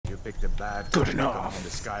picked a bad Good time to come enough. on the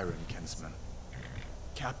Skyrim, kinsman.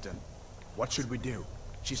 Captain, what should we do?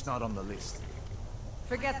 She's not on the list.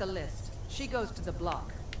 Forget the list. She goes to the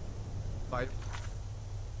block. By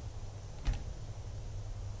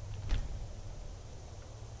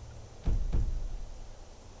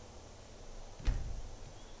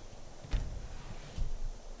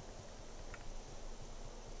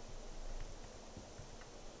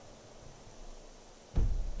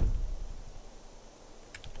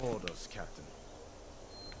orders, Captain.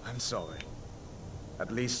 I'm sorry.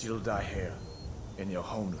 At least you'll die here, in your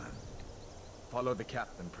homeland. Follow the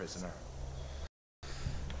captain, prisoner.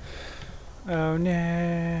 Oh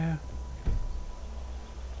no.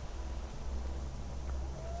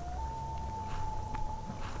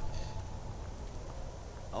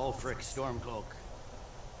 Ulfric Stormcloak.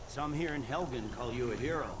 Some here in Helgen call you a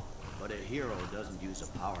hero, but a hero doesn't use a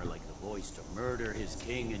power like the voice to murder his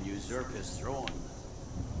king and usurp his throne.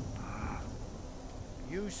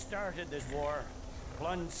 You started this war,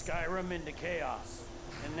 plunged Skyrim into chaos,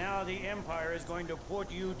 and now the Empire is going to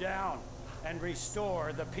put you down and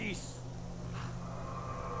restore the peace.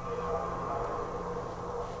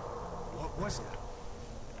 What was it?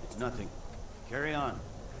 It's nothing. Carry on.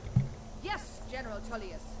 Yes, General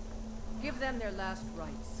Tullius. Give them their last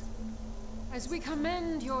rites. As we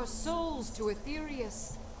commend your souls to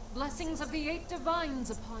Aetherius, blessings of the 8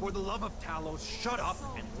 divines upon For the love of Talos, shut up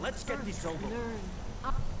and let's get this over. learn.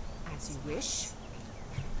 As you wish.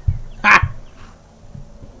 Ha!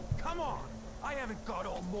 Come on! I haven't got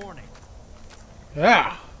all morning.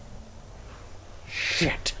 Yeah.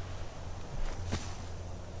 Shit.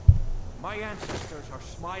 My ancestors are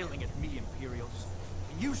smiling at me, Imperials.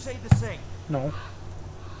 Can you say the same? No.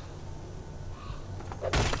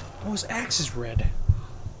 Oh, his axe is red.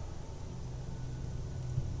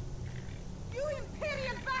 You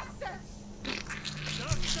Imperial bastards!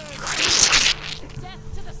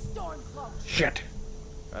 Death to the Stormcloak! Shit.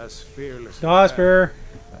 As fearless Gosper.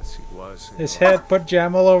 as he was. His head put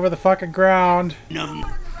jam all over the fucking ground. Num.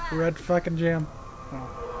 Red fucking jam.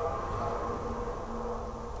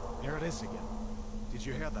 There it is again. Did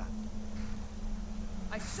you hear that?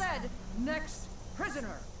 I said, next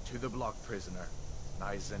prisoner. To the block, prisoner.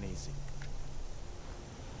 Nice and easy.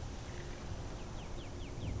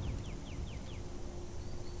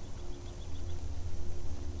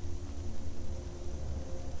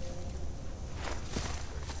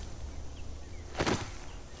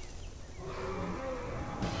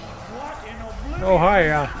 What in oblivion? Oh,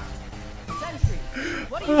 hi, Sentry,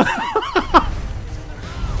 what do you see?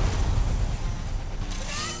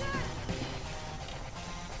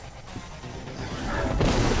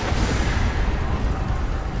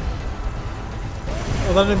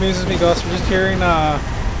 Well, that amuses me, Gus. We're just hearing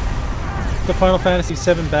the Final Fantasy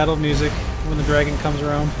VII battle music when the dragon comes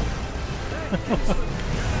around.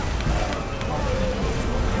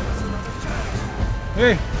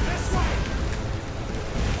 Hey!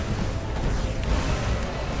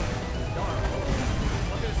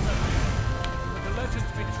 Would the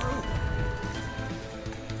legends be true?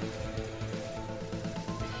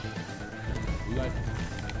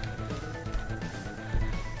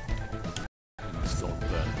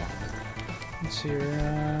 Let's see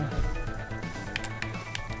here.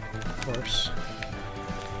 Of course.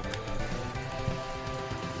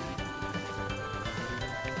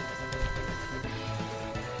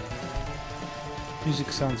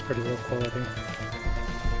 Music sounds pretty low quality.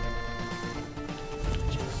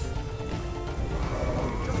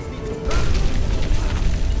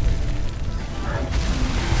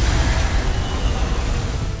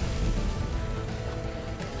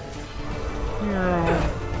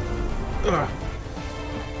 Ugh.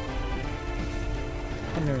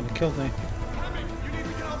 I'm nearly killed me. You need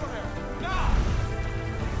to get over here. Now!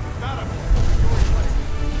 Got him.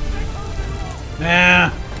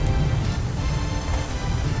 Nah.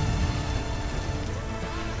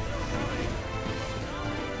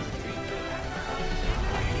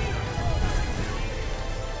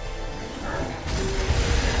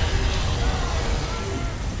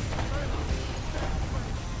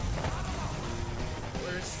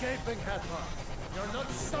 We're escaping, Headhunter. You're not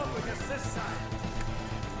stopping us this time.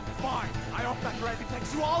 Fine. I hope that dragon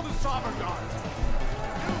takes you all to Sovngarde.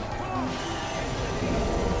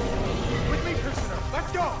 With me, prisoner.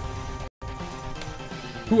 Let's go.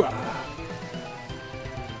 Hooah.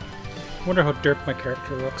 Wonder how derp my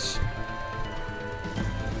character looks.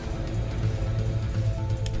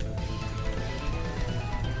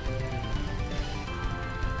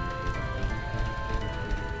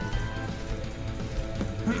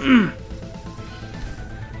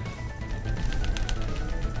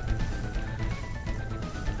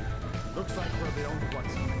 Looks like we're the only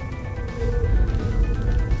ones.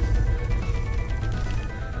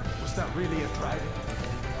 Was that really a dragon?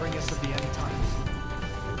 Bring us to the end times.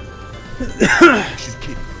 I should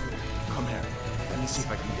keep. Come here. Let me see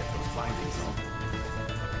if I can get those bindings off.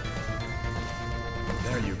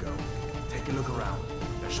 There you go. Take a look around.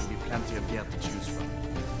 There should be plenty of gear to choose from.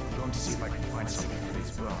 I'm going to see if I can find something for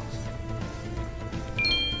these bones.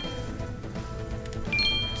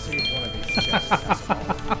 See if one of these chests has small.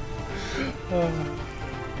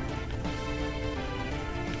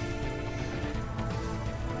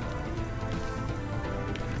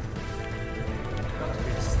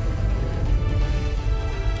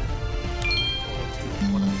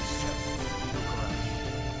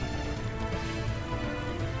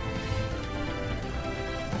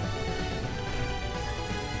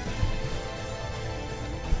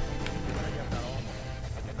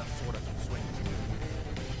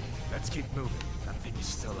 Let's keep moving. That thing is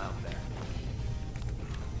still out there.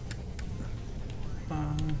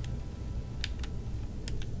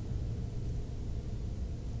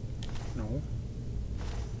 No.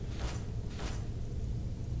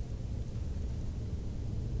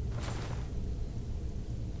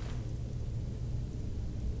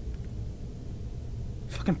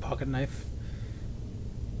 Fucking pocket knife.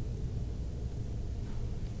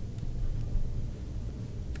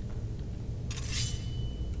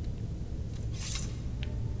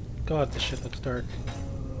 God, this shit looks dark.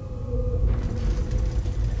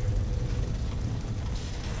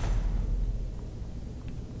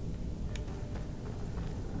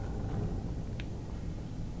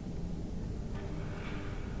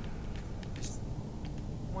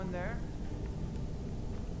 One there?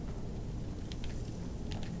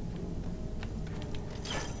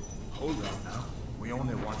 Hold on now. We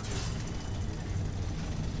only want to.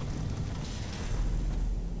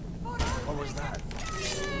 What was that?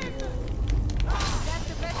 That's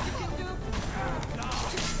the best you can do?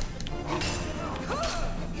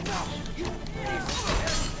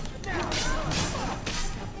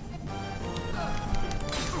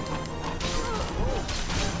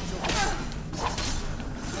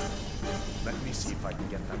 Let me see if I can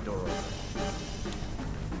get that door open.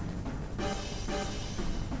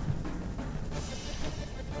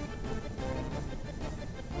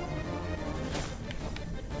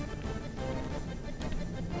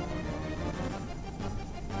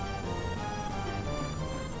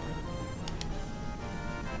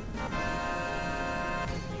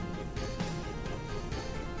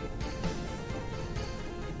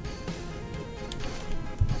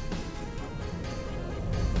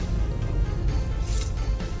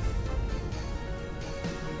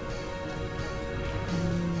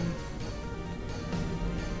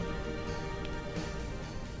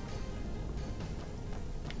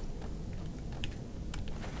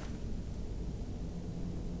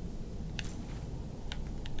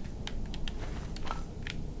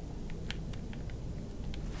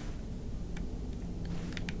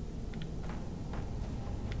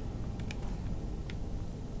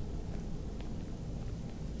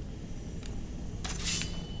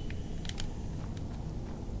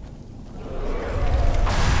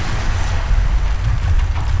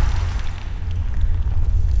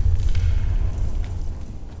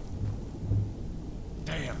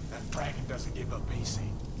 Doesn't give up easy.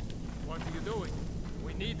 What are you doing?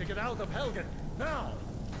 We need to get out of Helgen, now!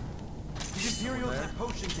 The Imperials and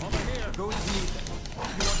potions Over here! going to need them. You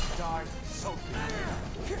want to die? So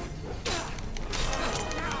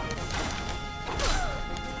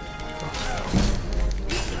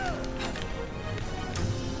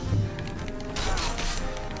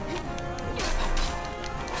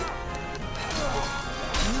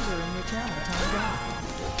User in your channel timed out.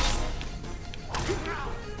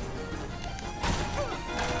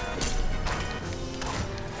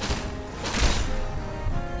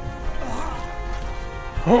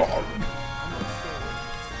 Oh.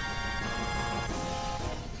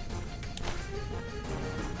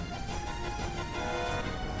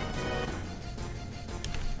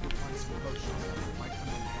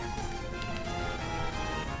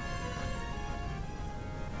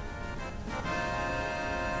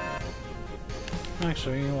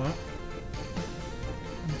 Actually, you know what?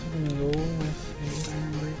 I'm gonna go with an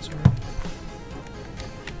iron greatsword.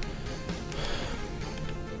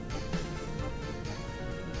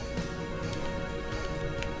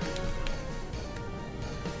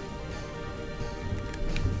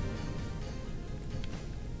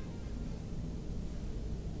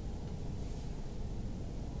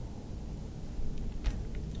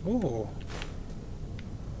 Ooh.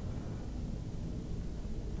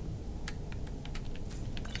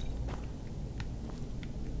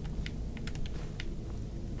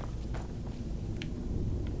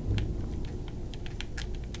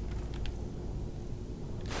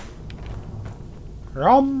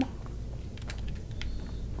 Rum.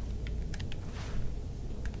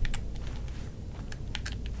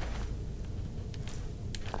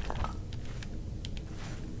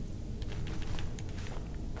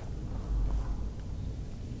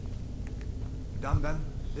 Done then?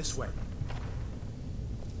 This way.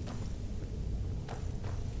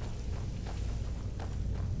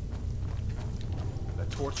 The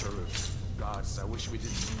torture room. Gods, I wish we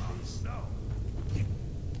didn't need these. No.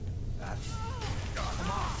 That. Come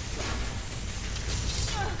on.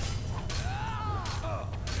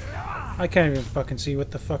 I can't even fucking see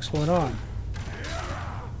what the fuck's going on.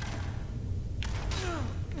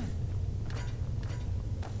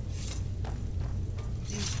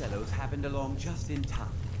 These fellows happened along just in time.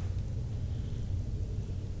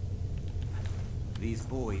 These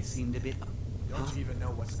boys seemed a bit... Don't you even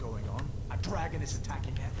know what's going on? A dragon is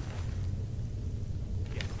attacking them.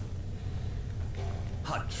 Yeah.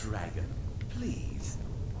 A dragon. Please,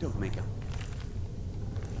 don't make up.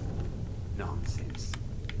 Nonsense.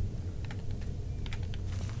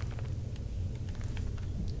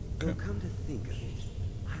 Well, come to think of it,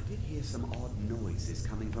 I did hear some odd noises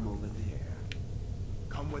coming from over there.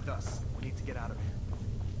 Come with us. We need to get out of here.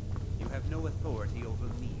 You have no authority over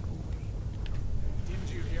me, boy.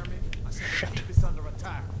 Didn't you hear me? I said the keep is under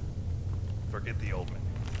attack. Forget the old man.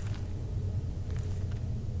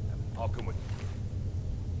 I'll come with you.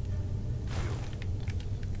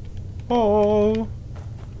 Oh.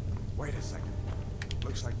 Wait a second.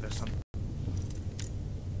 Looks like there's some...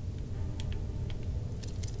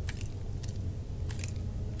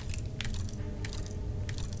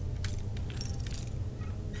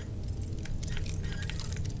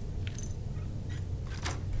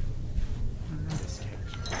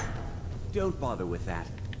 Don't bother with that.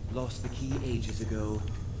 Lost the key ages ago.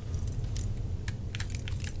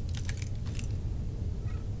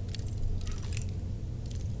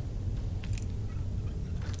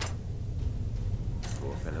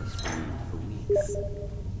 Poor fellow's screamed for weeks.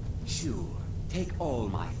 Sure, take all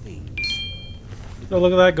my things. Oh,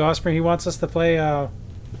 look at that, Gosper. He wants us to play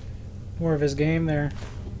more of his game there.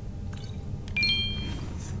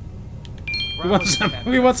 He wants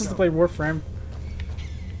us to play Warframe.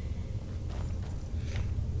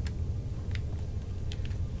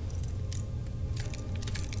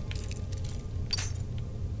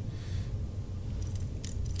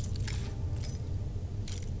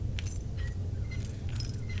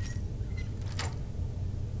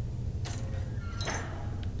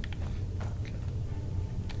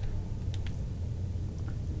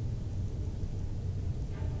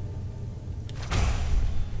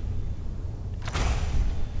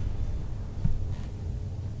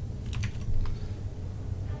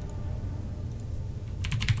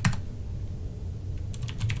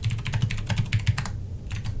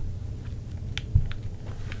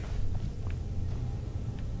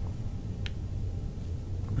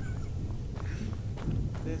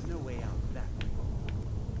 There's no way out that way.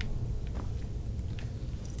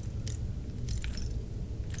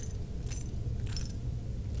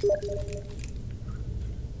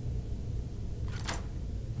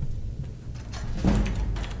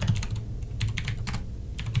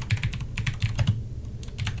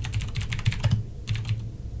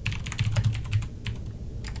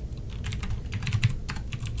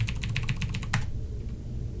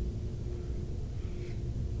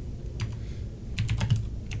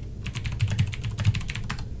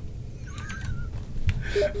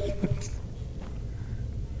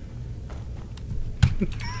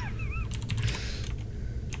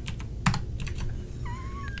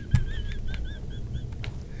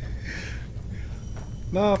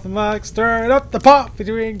 Nothing like stirring up the pot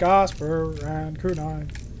between Gosper and Crew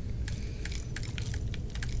 9.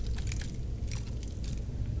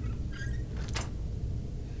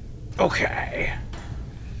 Okay.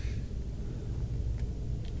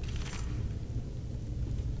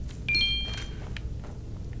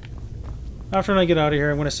 After I get out of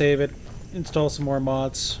here, I'm going to save it, install some more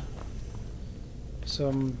mods,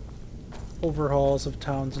 some overhauls of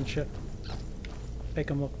towns and shit. Make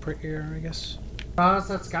them look prettier, I guess. How's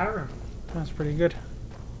that Skyrim? That's pretty good.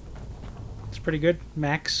 It's pretty good.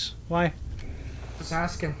 Max. Why? Just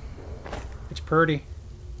asking. It's pretty.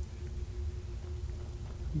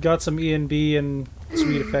 Got some E&B and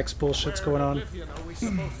sweet effects bullshits going on. Where are we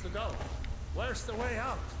supposed to go? Where's the way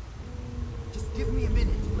out? Just give me a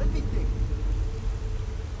minute. Let me think.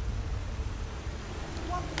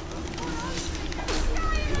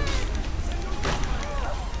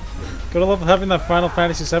 Gotta love having that Final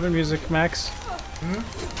Fantasy VII music, Max.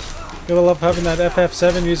 Gotta love having that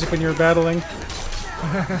FF7 music when you're battling.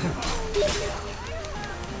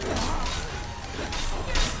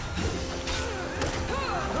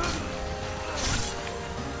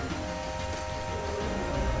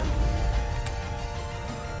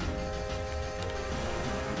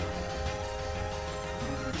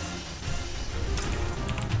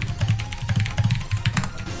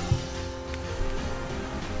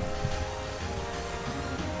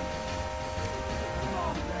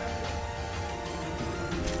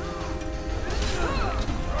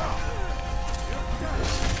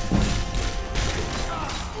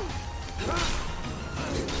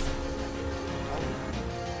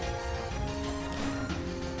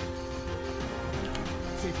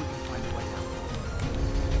 see if we can find a way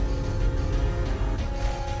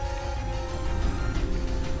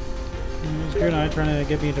out. You're not trying to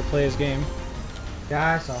get me to play his game.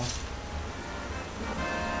 Yeah, I saw.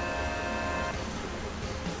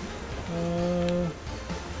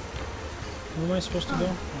 Where am I supposed to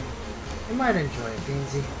go? You might enjoy it,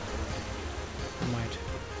 Beansy. I might.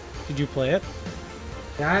 Did you play it?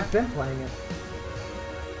 Yeah, I've been playing it.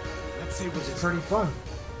 Let's see what It's this pretty fun.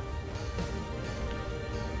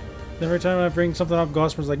 Every time I bring something up,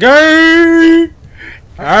 Gosper's like, "Gay!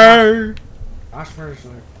 Gay!" Oshmer's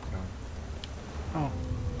like, no. Oh.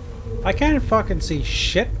 I can't fucking see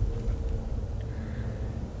shit.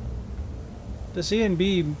 The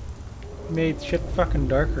C&B made shit fucking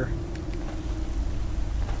darker.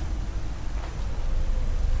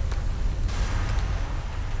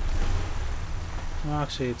 Well,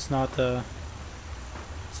 actually, it's not an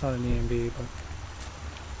EMB, but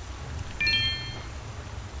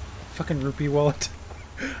fucking rupee wallet.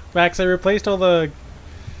 Max, I replaced all the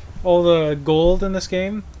gold in this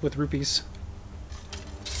game with rupees.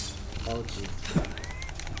 Oh, gee.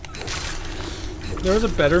 There was a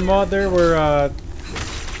better mod there where,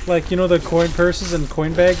 like, you know, the coin purses and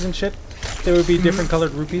coin bags and shit? They would be different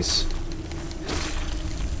colored rupees.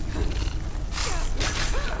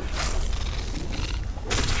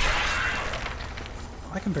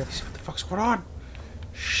 I can barely see what the fuck's going on.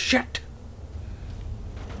 Shit!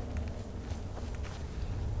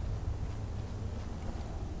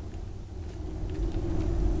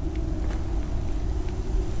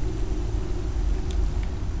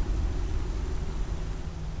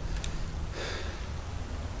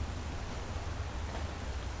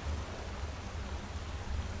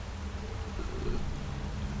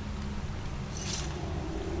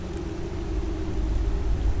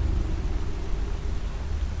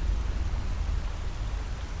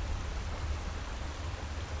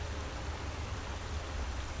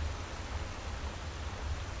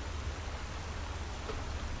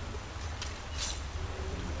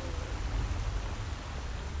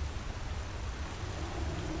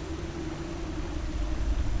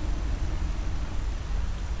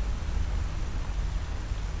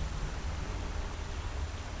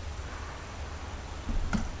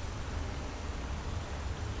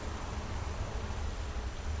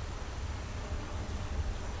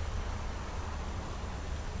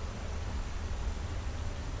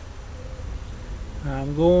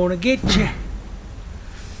 I'm gonna get you.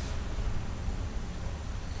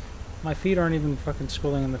 My feet aren't even fucking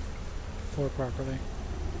scrolling on the floor properly.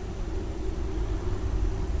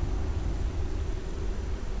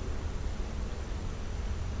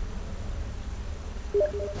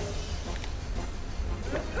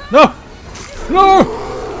 No! No!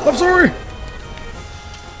 I'm sorry!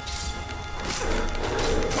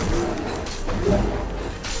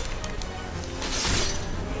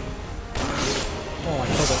 Oh, I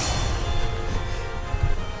killed it.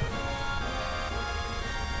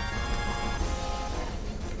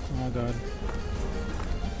 Oh god.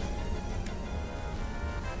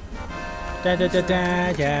 Da da da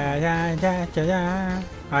da da da da da da.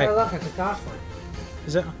 Hi. Hey, look, it's a gospel.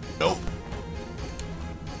 Is it? Nope.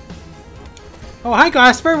 Oh, hi,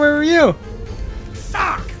 Gosper. Where were you?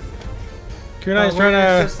 Fuck! Kunai is trying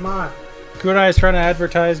to. Kunai is trying to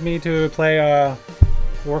advertise me to play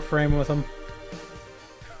Warframe with him.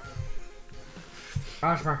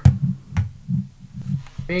 Oshmer.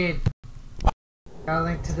 Feed. Got a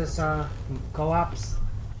link to this co-ops.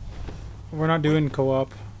 We're not doing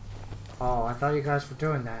co-op. Oh, I thought you guys were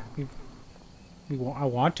doing that. I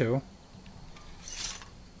want to,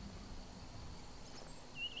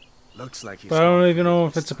 looks like he's but I don't gone even for know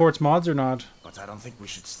this if it supports mods or not. But I don't think we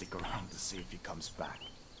should stick around to see if he comes back.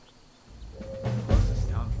 Closest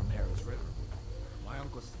town from here is River. My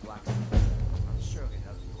uncle's the blacksmith. I'm sure they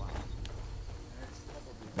help you out. And it's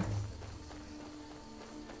probably best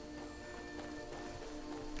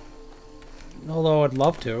that Although I'd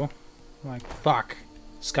love to. Like, fuck.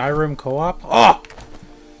 Skyrim co-op? Oh!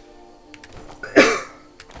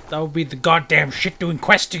 That would be the goddamn shit doing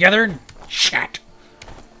quests together. Shit.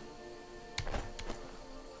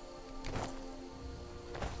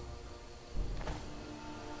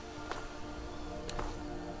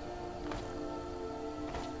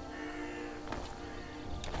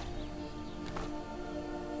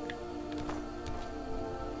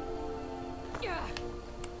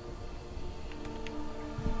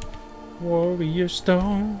 Warrior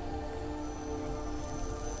Stone.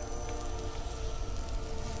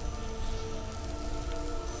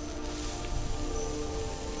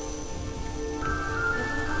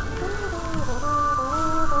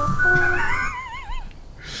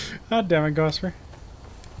 God damn it, Gosper.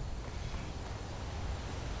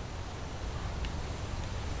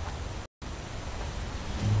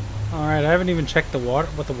 haven't even checked the water.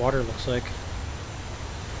 What the water looks like.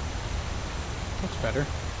 Looks better.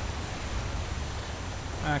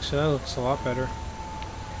 Actually, that looks a lot better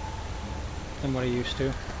than what I used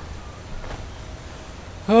to.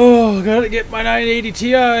 Oh, gotta get my 980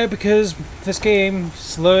 Ti because this game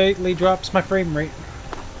slightly drops my frame rate.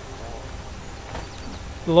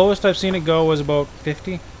 The lowest I've seen it go was about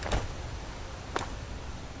 50.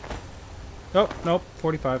 Oh, nope,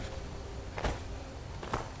 45.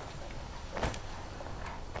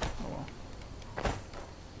 Oh well.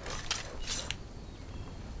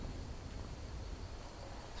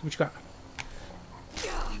 So what you got?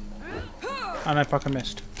 And I fucking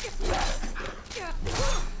missed.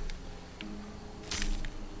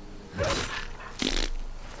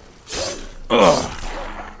 Ugh.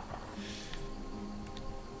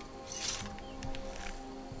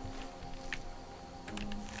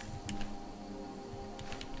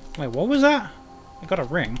 Wait, what was that? I got a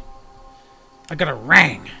ring. I got a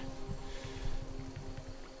ring!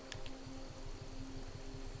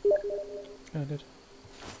 Yeah, I did.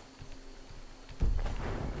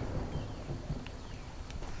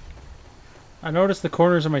 I noticed the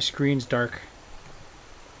corners of my screen's dark.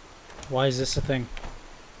 Why is this a thing?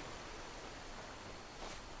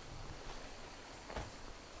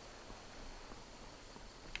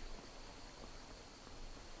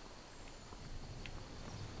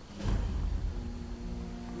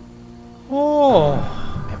 Oh!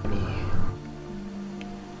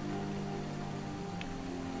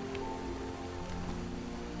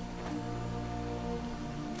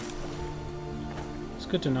 It's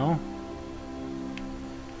good to know.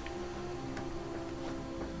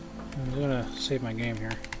 I'm gonna save my game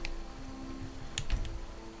here.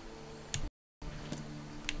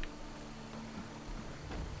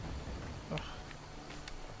 Ugh.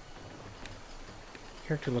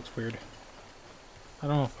 Character looks weird. I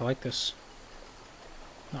don't know if I like this.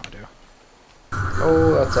 No, I do.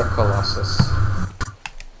 Oh, that's a Colossus.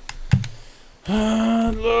 La,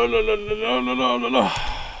 la, la, la, la, la, la, la.